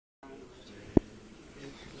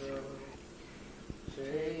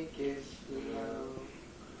Take it slow.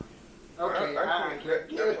 Okay,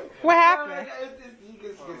 what happened?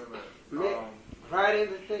 Right in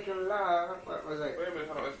the thick of love. What was it? Wait a minute,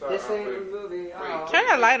 hold on. This ain't a movie. Turn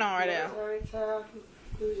that light on right there.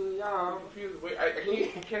 I'm confused. Wait, I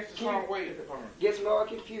can't catch the song. Wait. Gets more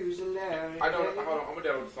confusing now. I know. Hold on. I'm gonna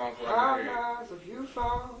download the song so I can hear it. Miles of you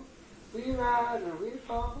fall. We ride and we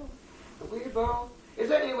fall. And we both. Is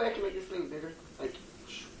there any way I can make this thing bigger? Like,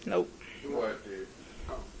 nope. What, dude?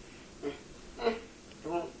 It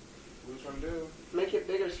won't. What you trying to do? Make it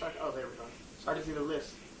bigger so I can, oh, there we go. So I can see the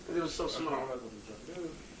list. Because it was so small.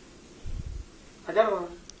 I got one.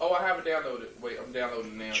 Oh, I have it downloaded. Wait, I'm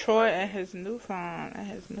downloading now. Troy and his new phone.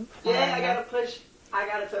 Yeah, I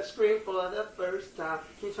gotta touch screen for the first time.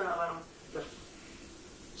 Can you turn that light on? The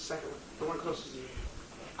second one. The one closest to you.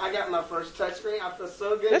 I got my first touch screen. I feel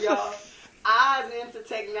so good, y'all. Eyes into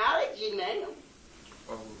technology now.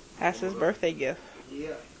 Oh, that's his birthday gift.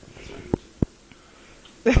 Yeah.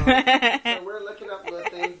 So we're looking up little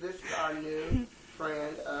things. This is our new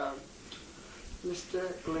friend,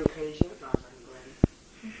 Mr. Glenn Quasia. No, I'm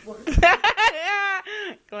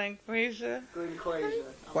Glenn Quasia. Glenn Quasia.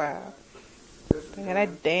 Wow. Look at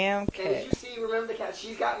that damn cat. And did you see, remember the cat?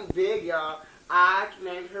 She's gotten big, y'all. I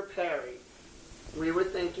named her Perry. We were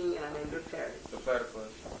thinking, and I named her Perry. The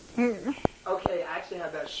platypus. Okay, I actually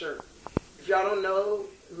have that shirt. If y'all don't know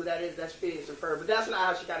who that is, that's Phineas and Ferb. But that's not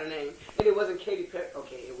how she got her name. And it wasn't Katy Perry.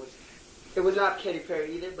 Okay, it was not Katy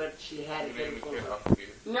Perry either, but she had it.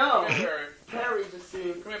 No, Perry just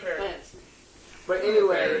seemed fancy. But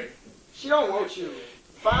anyway, she don't want you.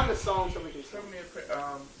 Find the song so we can sing. Come here,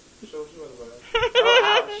 show you what about.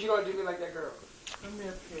 Oh, ouch. She gonna do me like that girl. Come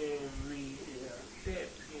here, Perry. Stay,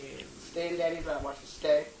 Perry. Stay in Daddy's lap. Watch it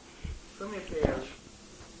stay. Come here, Perry.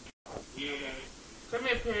 You know that. Come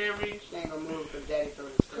here, Perry. She ain't gonna move because Daddy told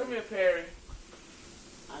her to stay. Come here, Perry.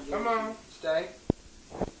 Come on. Stay.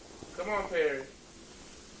 Come on, Perry.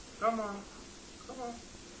 Come on. Come on.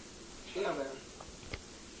 She know better.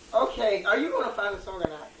 Okay, are you gonna find the song or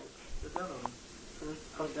not? It's done.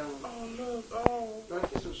 I was done with it. Oh, look. Oh. You want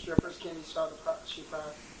to see some strippers? Candy saw the she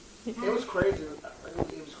cried. It was crazy. It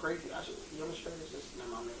was crazy. I should demonstrate this. It's not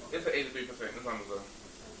my name. It's an 83%. This song is a...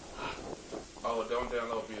 Oh, don't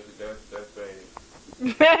download music. That's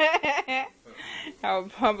bad. Our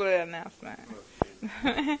public announcement.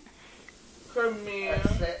 Come here.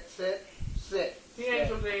 Sit. He ain't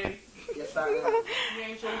your daddy. Yes, I am. He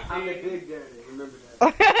ain't your daddy. I'm the big daddy. Remember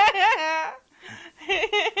that.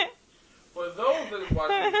 For those that are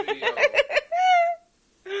watching this video,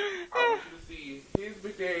 I want you to see his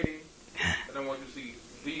big daddy, and I want you to see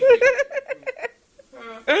the big daddy.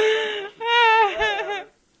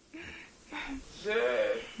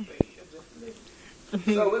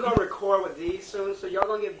 So we're going to record with these soon, so y'all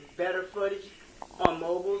going to get better footage on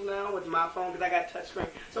mobiles now with my phone, because I got a touch screen.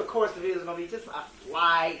 So of course the video is going to be just a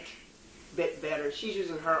slight bit better. She's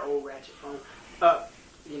using her old ratchet phone.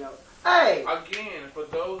 You know. Hey! Again, for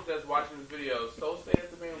those that's watching this video, so sad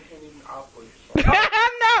the man can't even operate. I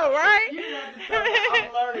know, right? You have to tell me, I'm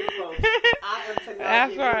learning, folks. I am technology.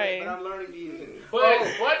 That's right. But I'm learning to use it.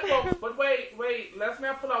 But wait, let's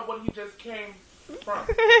not pull out what he just came from.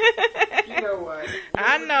 You know what?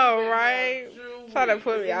 I know, right? Try to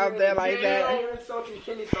put me out there like that. You're insulting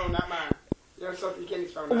Kenny's phone, not mine. You're insulting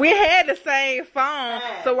Kenny's phone. We had the same phone,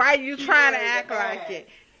 so why are you trying to act like it?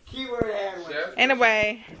 Keyword had one.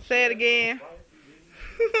 Anyway, say it again.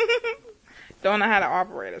 Don't know how to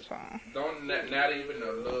operate his phone. Don't not even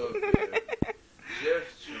a little bit.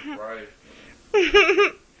 Just you right. I'm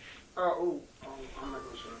not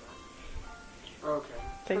gonna show that. Okay.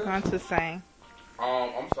 Take on to sing.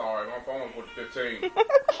 I'm sorry, my phone was 15.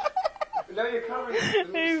 No, you're covering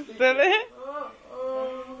it. He's silly.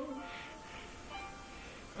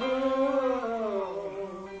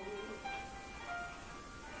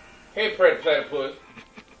 Hey, platypus.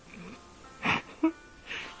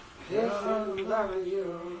 Yes, I'm loving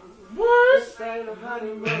you. What? This ain't a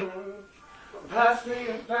honeymoon. Past the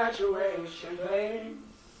infatuation,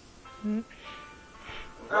 babe.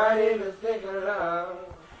 Right in the thick of love.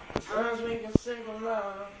 Times we can sing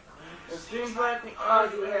love. It seems like we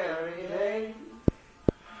argue every day.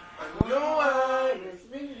 I know I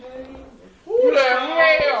misbehaved. Who the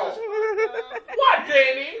hell? What,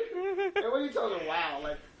 Danny? Hey, what are you talking? Wow,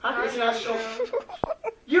 like how can you not show?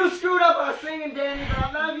 You screwed up on singing, Danny, but I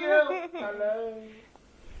love you. I love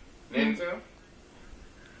you. Nintendo?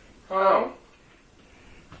 Oh.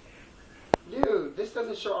 Dude, this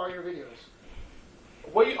doesn't show all your videos.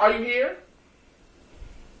 Are you here?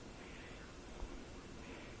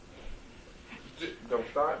 Don't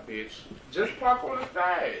start, bitch. Just park on the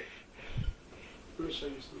side. Let me show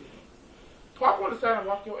you something. Pop on the side and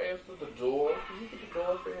walk your ass to the door. Can you get the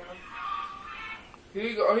door for him?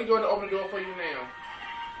 He going to open the door for you now.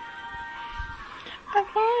 I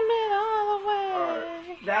found it all the way.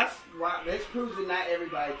 Alright. That's why. This proves that not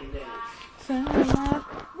everybody can dance.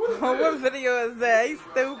 What video is that? You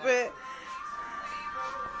stupid.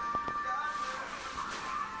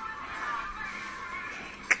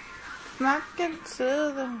 Knocking to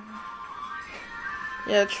the...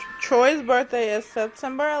 Yeah, Troy's birthday is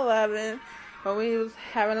September 11th, but we was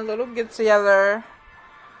having a little get-together.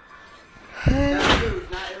 That's true.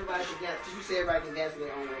 Not everybody can dance. Because you say everybody can dance in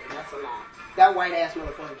their own way. That's a lie. That white-ass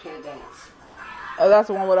motherfucker can't dance. Oh, that's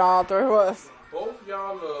the one with all three of us. Both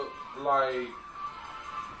y'all look like...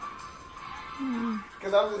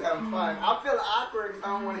 Because I'm just having fun. I feel awkward because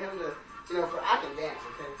I don't want him to, I can dance,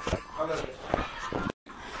 okay? I love it.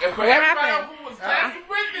 And for everybody who was just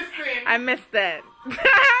witnessing... I missed that.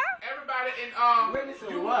 Everybody in,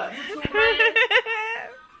 Witnessing what? YouTube land.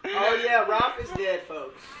 Oh, yeah, Ralph is dead,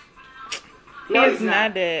 folks. He's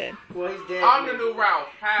not dead. Well, he's dead. I'm the new Ralph.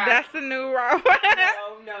 Hi. That's the new Ralph.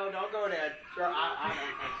 No, don't go there. I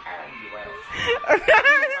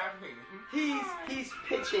He's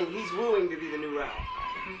pitching. He's wooing to be the new Ralph.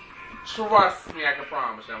 Trust me, I can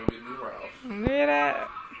promise you I'm going to be the new Ralph. Hear that?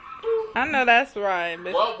 I know that's right,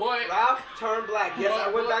 bitch. What? Ralph turned black. Yes,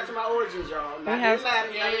 I went back to my origins, y'all. We have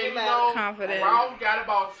confidence. Ralph got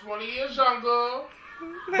about 20 years younger.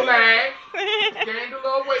 Black, gained a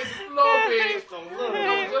little weight, just a little bit. Just a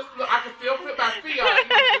little. I can still fit my feet out.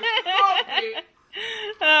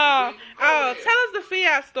 Oh, tell us the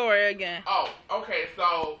Fiat story again. Oh, okay.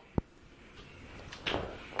 So,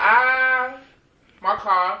 my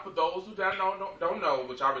car, for those who don't know,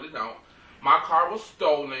 which I really don't, my car was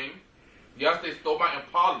stolen. Yes, they stole my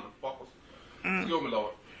Impala, fuckers. Excuse me,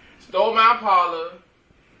 Lord. Stole my Impala,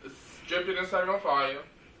 stripped it and set it on fire.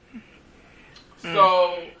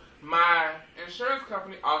 So, my insurance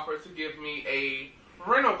company offered to give me a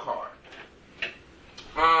rental car.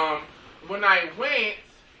 When I went,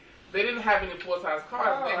 they didn't have any full-size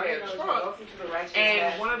cars. They had trucks.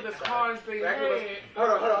 And one of the cars they had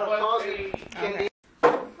was a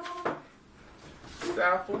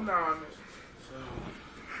South Phenomenon.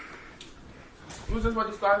 Who's just about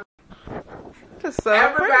to start? So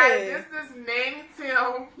everybody, pretty. this is Nanny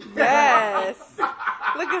Tim. Yes.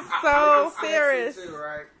 Looking so serious. Too,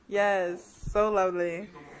 right? Yes. So lovely.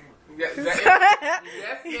 Yes,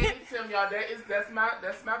 Nanny Tim, y'all. That's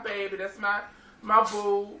my baby. That's my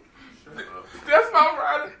boo. That's my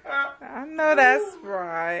rider. I know that's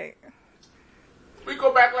right. We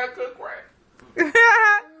go back like cook crack.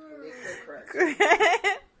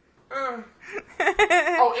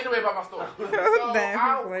 Oh, anyway, about my story. So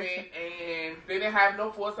I went and they didn't have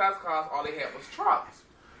no full-size cars. All they had was trucks.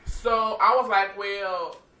 So I was like,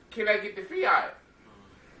 well, can I get the Fiat?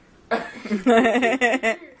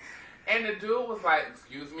 And the dude was like,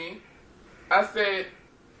 excuse me. I said,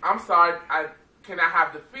 I'm sorry, can I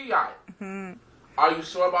have the Fiat? Mm-hmm. Are you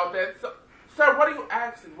sure about that? So, sir, what are you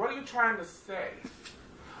asking? What are you trying to say?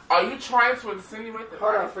 Are you trying to insinuate that?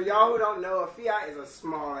 Hold on, for y'all who don't know, a Fiat is a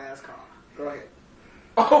small ass car. Go ahead.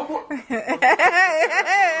 Oh.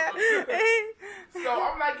 So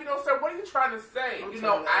I'm like, sir, what are you trying to say? I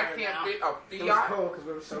can't fit a Fiat. It was cold because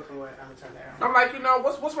we were soaking wet. I'm turning it I'm like,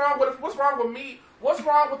 what's wrong with me? What's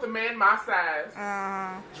wrong with a man my size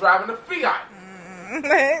driving a Fiat?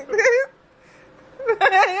 Look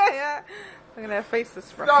at that face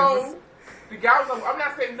expression. So the guy was like, I'm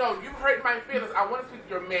not saying no. You hurt my feelings. I want to speak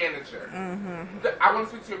to your manager. I want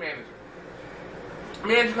to speak to your manager.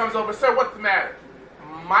 Manager comes over, sir, what's the matter?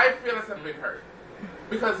 My feelings have been hurt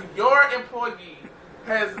because your employee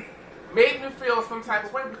has made me feel some type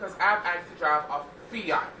of way because I've asked to drive a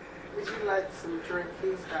Fiat. Would you like some drink,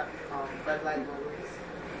 please? Red light margaritas.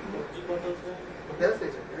 You bought those things? Those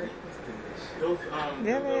things are great. Those,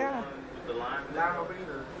 yeah, they are. With the lime?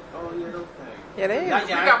 Margaritas. Oh, yeah, those things. Yeah, they are. We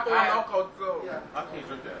got four loco too. Yeah. I can't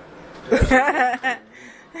drink that.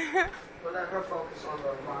 But let her focus on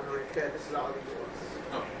the margarita. This is all yours.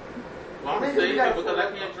 Oh. Well, I'm saving it because I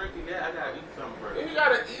can't drink it yet. I gotta eat something first. He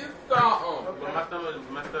gotta eat something. But my stomach is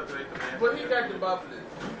messed up today. But he got the buffalo.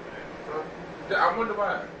 I wonder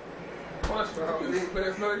why. All that shit,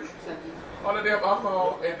 all the damn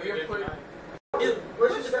alcohol and then put it.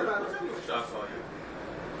 Where's your stepmother? I saw you.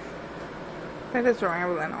 They're just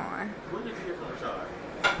rambling on. When did you get from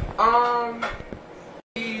the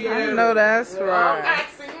I know that's right. I'm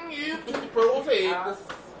asking you to protect us.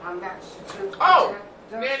 I'm not sure. Oh,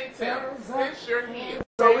 Nanny Tim, since you're here.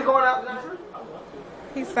 So we going out now?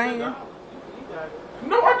 He's saying. No,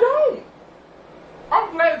 I don't.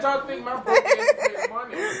 I'm glad y'all think my birthday is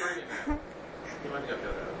money. You might get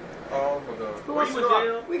that. Oh my god. Who Were wants you to in go?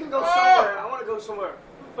 jail? We can go somewhere. I want to go somewhere.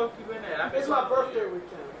 Who the fuck you been at? It's my birthday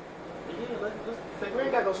weekend. Yeah, let's take We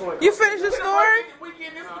ain't gotta go somewhere. You finished the story?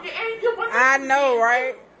 Weekend, this weekend, ain't your birthday I know, weekend.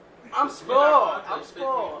 right? I'm spoiled. I'm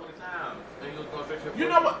spoiled. You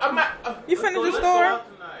know what? I'm not. You finished the story?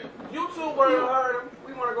 YouTube You world. heard him.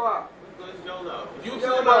 We want to go out. YouTube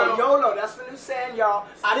YOLO, world. YOLO. That's the new saying, y'all.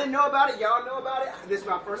 I didn't know about it. Y'all know about it. This is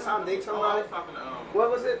my first time they told about it. What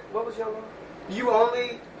was it? What was YOLO? You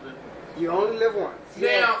only live once.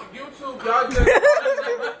 Now, YouTube, y'all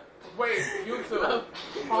just. Wait, YouTube.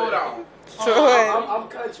 Hold on. I'm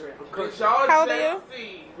country. I'm Did country. y'all How old are just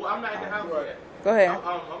see? Well, I'm not in the house yet. Go ahead. I'm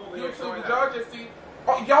over here YouTube, showing did y'all just see?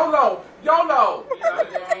 Oh, YOLO. YOLO.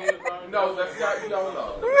 No, that's not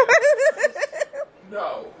YOLO.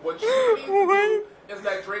 No. What you need to do is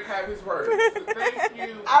let Drake have his words. Thank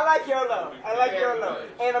you. I like YOLO. I like Very YOLO. good.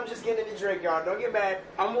 And I'm just getting into drink, y'all. Don't get mad.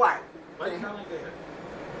 I'm white. Why you sound like that?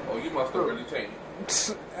 Oh, you must have really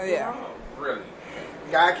changed. Yeah. Really.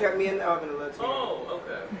 God kept me in the oven a little too long. Oh,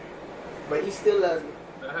 okay. But he still loves me.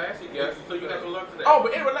 I actually guess. So you got to learn today. Oh,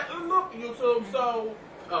 but anyway, look, YouTube. So,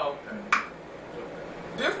 Oh, okay.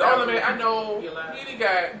 this the only man I know. He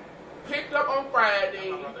got picked up on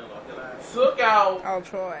Friday, took out, Oh,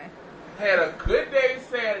 Troy. had a good day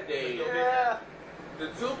Saturday. Yeah. The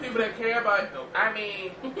two people that care about, I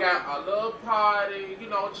mean, got a little party, you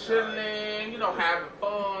know, chilling, you know, having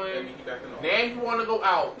fun. Now he want to go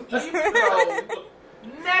out. Even though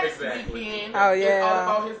next weekend Oh, is yeah.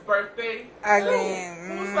 all about his birthday.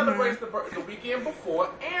 Again. Who Mhm. celebrates the weekend before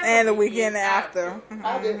And the weekend after.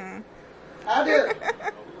 I did. Mhm. I did.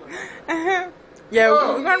 Yeah,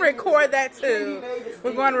 Oh. we're going to record that Kenny too. made this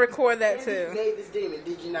We're demon. going to record that Kenny too. made this demon.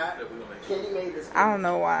 Did you not? Kenny made this demon. I don't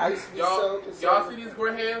know I why. used to be Y'all, so concerned. y'all see these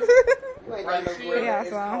gray hairs? You ain't got no Right, gray. yeah, It's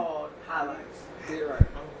so. called highlights. Get it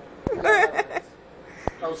right.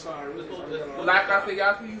 Oh, sorry. Like I said,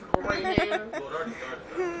 y'all see these gray hairs?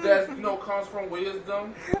 That's, you know, comes from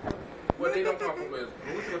wisdom. Well, they don't come from wisdom.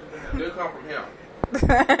 They come from him.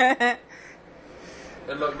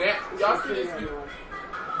 And look, now, y'all see this?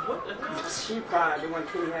 She cried the one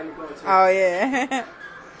Kenny had me going to. Oh, yeah.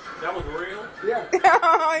 That was real? Yeah.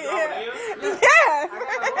 Oh, yeah. I Yeah.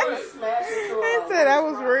 got my face smashed into He a- said that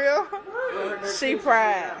was real. She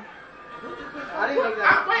cried. I didn't make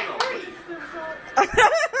that. Wait.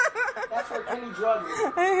 That's what Kenny drugged me. He's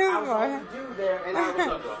I was like, on the dude there, and I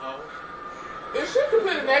was Is she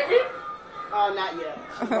completely naked? not yet.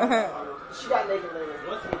 She got naked later.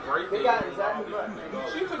 What's the break? They got exactly what.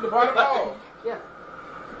 She took the bottom off. Yeah.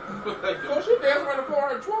 So she danced around the floor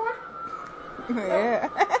and Troy? yeah.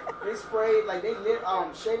 They sprayed, like, they lit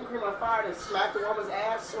shaving cream on fire and smacked the woman's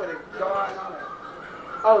ass so they God and all that.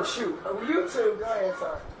 Oh, shoot. You two, go ahead,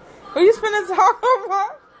 sorry. Who you spending talk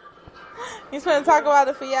about? You spending talk about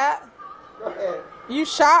the Fiat? Go ahead. You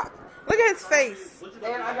shocked? Look at his face.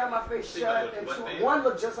 And I got my face shut, and one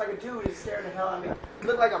looked just like a dude and staring the hell at me.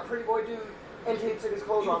 Looked like a pretty boy dude, and he took his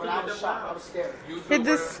clothes off, and I was shocked. I was scared. He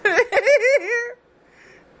just.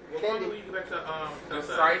 The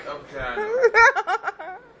sight of Johnny.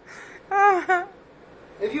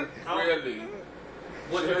 If you, Really?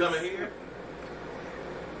 What's you coming here?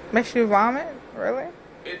 Makes you vomit? Really?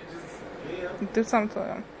 It just. Yeah. Do something to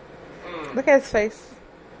him. Look at his face.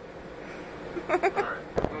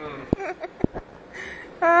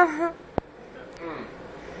 Alright.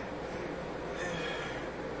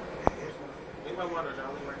 Anybody want a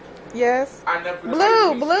Jolly Rancher? Yes. I never.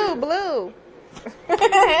 Blue.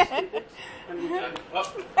 Oh,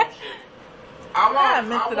 shit. I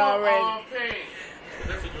missed it already. Pink. Is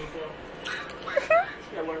that your uniform?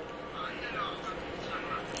 yeah, work.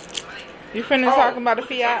 You finna talking about the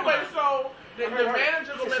Fiat? Anyway, so the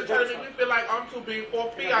manager gonna make trying to make me feel like I'm too big for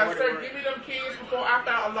a Fiat. Sir, give me them keys before I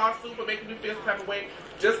file a lawsuit for making me feel some type of way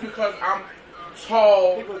just because I'm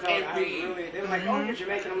tall People thought and I was big. really, they were like, oh, you're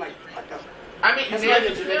Jamaican. I'm like, what the? I mean, That's Nanny like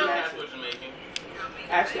a Tim. Jamaican That's what you're making.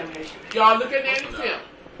 Actually, I'm Haitian. Y'all look at Nanny Tim.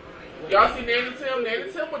 Y'all see Nanny Tim?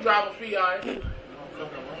 Nanny Tim would drive a Fiat.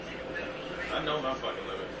 I know my fucking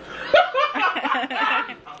limit.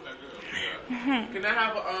 Can I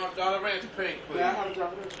have a Jolly Rancher pink, please? Yeah, I have a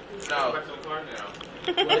job. Go No. back to the car now.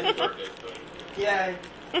 What is your birthday stuff? Yeah.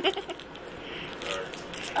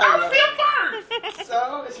 I was here first. So,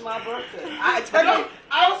 it's my birthday. I tell you,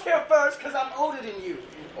 I was here first because I'm older than you.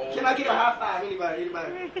 Can I get a high five? Anybody?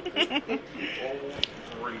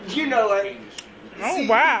 You know it. Oh,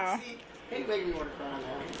 wow. See, he make me want to cry now.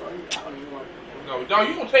 I don't even want to. No,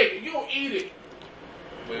 you gonna take it. You gonna eat it.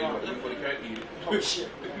 But you can't eat it. Oh, shit.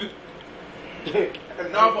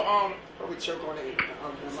 No, but Probably choke on it.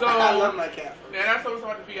 So- I love my cat. and that's something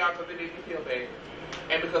about the Fiat because they made me feel bad.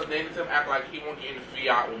 And because Nate and Tim act like he won't get in the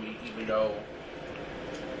Fiat with me, even though.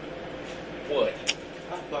 What?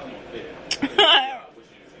 I'm fucking fit.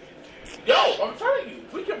 Yo, I'm telling you,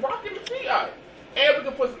 we can rock in the Fiat. And we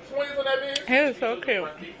can put some 20s on that bitch. He was so cute.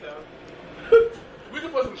 We can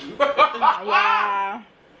put some. Wow.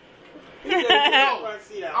 Yo, I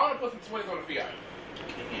want to put some 20s on the Fiat.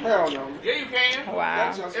 Hell no. Yeah, you can.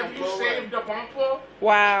 Wow. That's If you shave the bumper,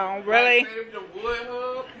 Wow. Really? shave the wood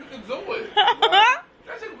hub, you can do it.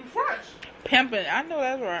 That shit will be fresh. Pimping. I know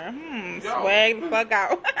that's right. Yo. Swag the fuck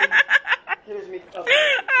out. Here's me.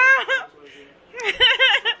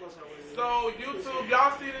 So, YouTube,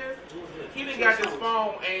 y'all see this? He done got this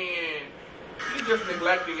phone and he just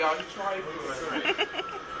neglected y'all. He tried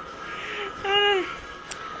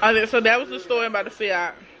to. So that was the story about the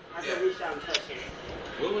Fiat. I can reach out and touch him.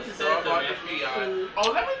 What was you So saying, about man? the Fiat.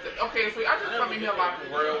 Oh, let me. Okay, so I just come in here like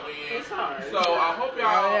a whirlwind. It's alright. So I hope Oh,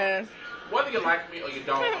 y'all, yes. whether you like me or you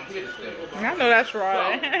don't, I'm here to stay. I know that's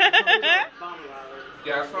right.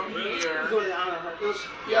 Got some here. Yeah,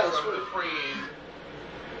 Got some with friend.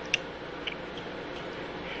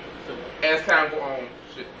 As time go on,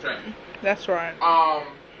 shit change. That's right.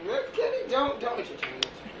 Kenny, don't entertain it.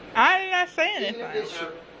 I did not say Even if anything. it's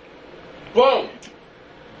true. Boom.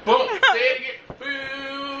 Boom. Say it again.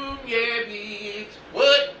 Boom. Yeah, bitch.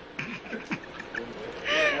 What?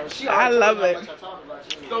 Yeah, she I already love knows how it. much I talk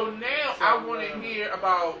about you. So now I want to hear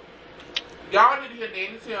about. Y'all need to hear Nate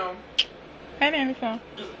and Tim. Hey, anything.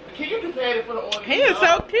 Can you do Patty for the audience? He is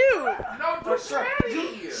so cute. No, do For sure.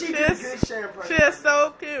 Patty. She She did a is- good share She is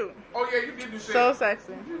so cute. Oh yeah, you did do shit. So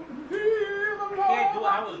sexy. Can't do it.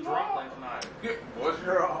 I was drunk last night. What's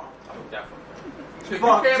Girl. I was definitely. You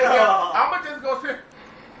Fucked can't up. I'ma just go sit.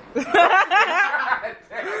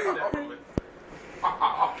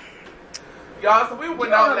 Y'all, so we You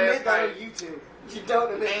went out don't last admit that on night. YouTube. You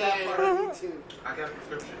don't admit that part on YouTube. I got a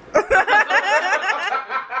prescription.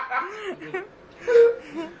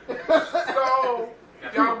 So,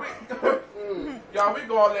 y'all, we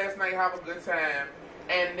go out last night, have a good time,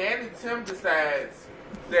 and Nanny Tim decides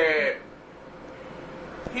that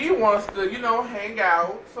he wants to, hang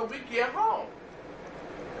out, so we get home.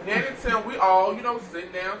 Nanny Tim, we all,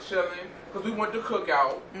 sitting down, chilling, because we went to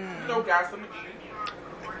cookout, got something to eat.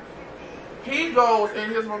 He goes in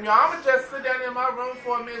his room, y'all, I'm going to just sit down in my room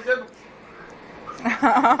for a minute, just...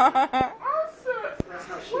 I said, That's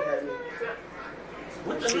how she had me.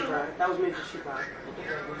 What the She hell? cried. That was me for she cried.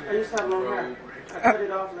 I used to have long hair. I cut it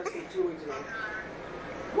off less than 2 weeks ago.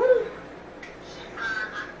 what is...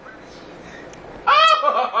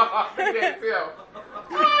 Oh! You can't tell.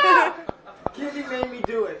 Kizzy made me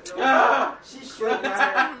do it. She straightened my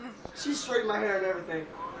hair. She straightened my hair and everything.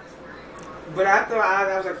 But after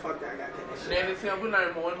I was like, fuck that, I gotta get this shit. Nanny Tim, we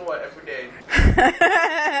learn more and more every day.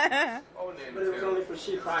 Oh, Nanny But it was Tim. only for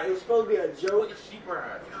she pride. It was supposed to be a joke. What is she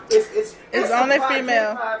bride? It's only a pride,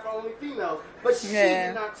 female. pride for only females. But she Yeah.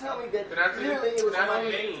 did not tell me that Can I see clearly it was Can I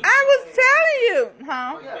only. see I was telling you,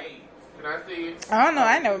 huh? Yeah. Can I see it? I don't know.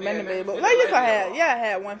 I ain't never been to bed, but like yes, I had. Yeah, I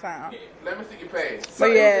had one time. Let me see your page. So But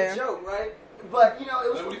it yeah. was a joke, right? But it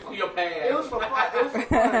was Let me for see your pad. It was for fun. It was for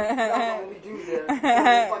fun. That's what we do there. We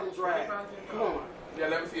fucking drag. Come on. Yeah,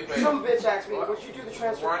 let me see your page. Some bitch asked me, would you do the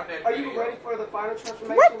transfer? Run that Are you video. ready for the final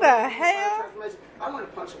transformation? What the Would you do final hell? transformation? I want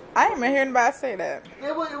to punch him. I ain't even heard anybody say that.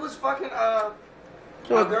 It was fucking our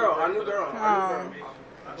girl, our new girl.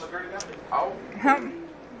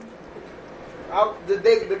 Oh,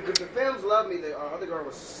 The films love me. The other girl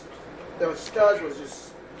was, the Studs was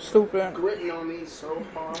just Stupid. gritting on me so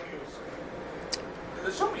hard.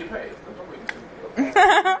 let's show me your page. Let's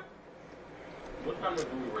show me. What time did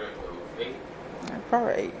we rent for? 8?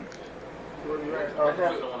 Probably 8. I took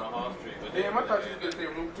it on a Hall Street. But Damn, I thought you was gonna say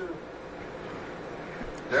room 2.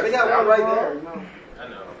 They got one right there. You know. I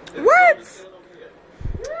know. What?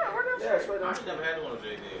 Yeah, it's right I there. ain't never had one of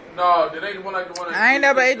JD. No, that ain't the one like the one. I ain't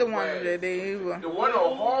never ate the one that they either. The one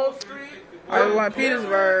on Hall Street. I the one in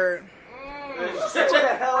Petersburg. What the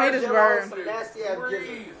hell is Petersburg. some nasty ass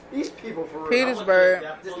gizzards? These people for real. Petersburg.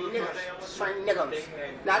 Just niggas. Straight niggas.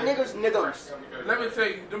 Not niggas, niggas. Let me tell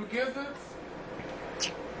you, them gizzards.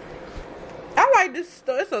 I like this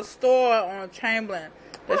store. It's a store on Chamberlain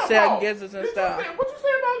that sell gizzards and stuff. What you say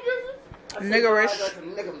about gizzards? I say Niggerish. I got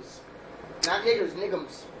some niggums. Not niggers,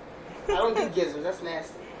 niggums. I don't do gizzards. That's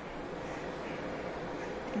nasty.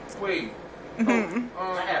 Wait. I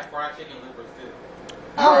had fried chicken livers too.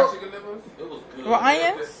 Oh. Chicken livers. It was good. Well,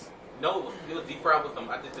 onions? No, it was deep fried with some.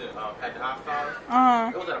 I did the at the hot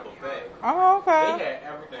sauce. It was at a buffet. Oh, okay. They had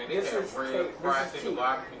everything. They This had is ribs, tape. fried This is chicken, tea.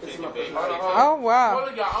 barbecue This is chicken, my baked first chicken. time. Oh, wow. Hold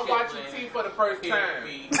on, y'all. I'm watching Chitlins, T for the first pig time.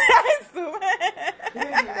 feet.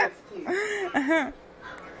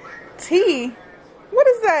 Tea? What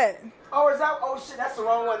is that? Oh, is that? Oh shit, that's the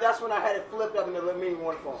wrong one. That's when I had it flipped up and it let me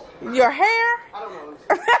waterfall. Your hair? I don't know.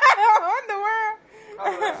 Underwear?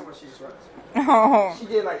 Oh, that's what she's right. Oh. She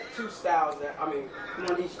did like 2 styles. That I mean,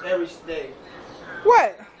 every day.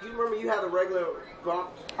 What? You remember you had the regular bump?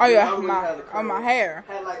 Oh, yeah, I really had the on my curls. hair.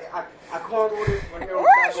 Had like I cornrowed it. My hair was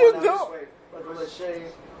What back you going down this do? way, like a little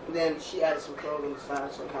shade. And then she added some curls on the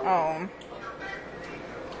side, so kind of. Oh.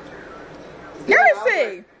 Then Let me I was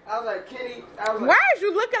see. like- I was like, Kenny. I was like, Why is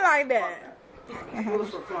you looking like that? it was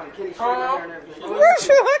for fun. Kenny straightened my hair and everything. What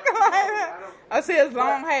you looking like that? I see his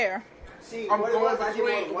long hair. See, I'm what it going was, I did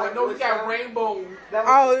between. one white No, he got style. rainbow. That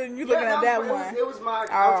was- Oh, you looking yeah, at that was- one. It was my.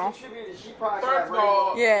 I Oh. was contributed. She probably First had of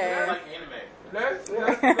all, Yeah. It's like anime. let's talk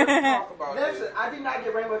about Listen, this. I did not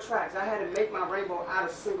get rainbow tracks. I had to make my rainbow out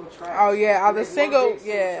of single tracks. Oh, yeah, out of Make one single, big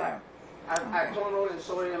yeah. track. I cornrowed it and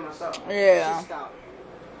sewed it in myself. Yeah. She stopped.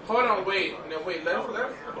 Hold on, wait. No, wait. Let's. I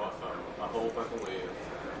bought some. A whole fucking wig.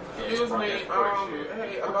 Excuse me.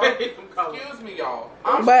 Hey, excuse me, y'all.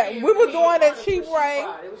 But we were doing a cheap She rate.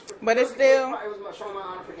 tried. It was for- but it it's was for gay still- pride. It was my showing my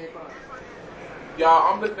honor for gay pride.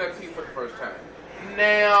 Y'all, I'm looking at T for the first time.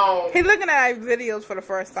 Now, He looking at our videos for the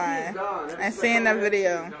first She's time. gone. Ever And since seeing I that met her,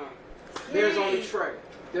 video. she's gone. There's only Trey.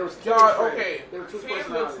 There was y'all, Trey. okay. There were 2 T personalities.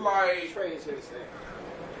 looks like Trey is here to stay.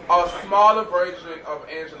 a smaller version of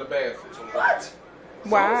Angela Bassett. What? Someone said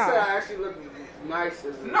Wow. I actually look nice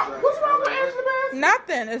as a No, dress. what's wrong with Angela Bassett?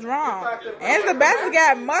 Nothing is wrong. Angela Bassett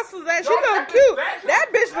got muscles and she look cute. That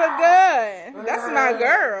bitch look good. That's my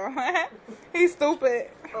girl. He's stupid.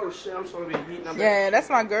 Oh shit, I'm supposed to be beating up. Yeah, that's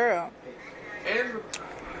my girl. Angela,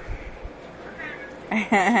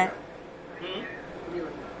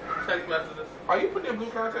 Text messages. are you putting in blue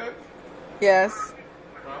contacts? Yes.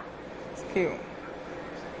 Huh? It's cute.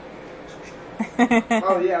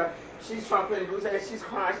 Oh yeah, she's trying to put in blue and she's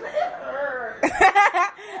crying. She's like,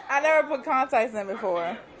 I never put contacts in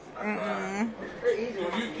before. Mm-mm. very easy.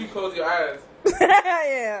 You close your eyes.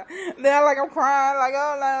 Yeah. Then I'm crying like,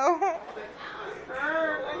 oh I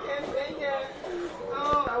can't take it.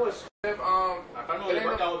 Oh, I was. If, I know they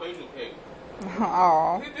work out with basil cake. no.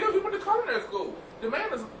 Oh, he did. He went to culinary school. The man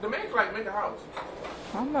can like make a house.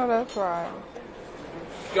 I know that's right.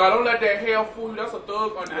 Y'all don't let that hair fool you. That's a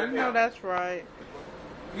thug under I that know hair. that's right.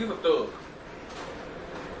 He's a thug.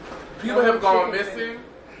 People have gone missing.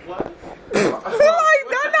 What? You're like,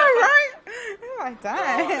 that's not right. You're like,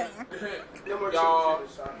 dang. No more Y'all. chicken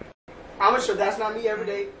tenders, sorry. I'm sure that's not me every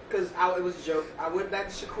day because it was a joke. I went back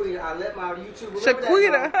to Shaquita. I let my YouTube.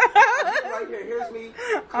 Shaquita. Right here. Here's me.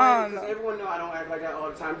 Oh, Because no. everyone know I don't act like that all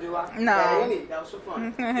the time, do I? No. That ain't me. That was for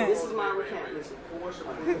fun. This is my recant. Listen. I was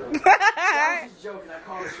just joking. I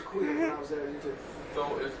called her Shaquita when I was there on YouTube. So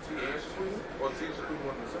is T and Shaquita? Or T and Shaquita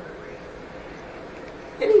one the same?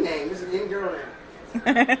 Any name. This is any girl name.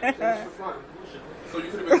 That was for fun. So you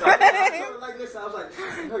could have been I Tata. told her like this. I was like,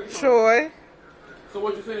 no, you don't. Troy. So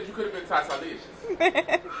what you saying is you could have been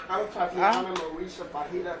Tatalicious. I was talking to Ana, Marisha,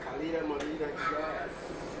 Fajita, Khalida, Marita,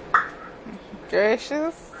 Gas.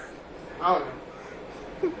 Gracious. I don't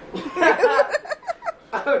know.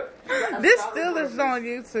 This still is on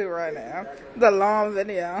YouTube right now. The long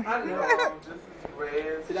video. I know. This is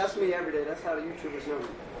red. See, that's me every day. That's how the YouTubers know me.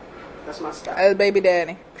 That's my style. As baby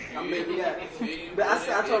daddy. I'm baby daddy. But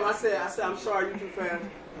I told him, I said, I'm sorry, YouTube fans.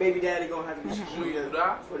 Baby daddy gonna have to be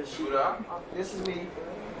Shaquita for the shoot. This is me.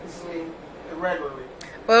 This is me. Regularly.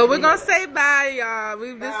 Well, we're gonna say bye, y'all.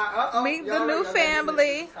 We just meet the Y'all new already know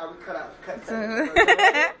family. how we cut out. Cut.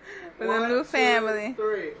 With the new family.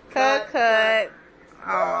 3. Cut.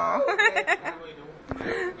 Aw. Okay.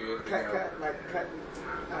 Good. Cut. Like cut.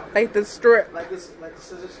 Like the strip. Like this. Like the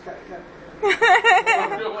scissors. Cut.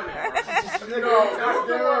 I'm doing it. No,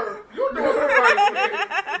 you're doing the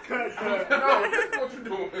right thing. No, this is what you're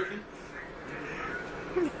doing.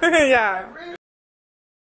 Yeah.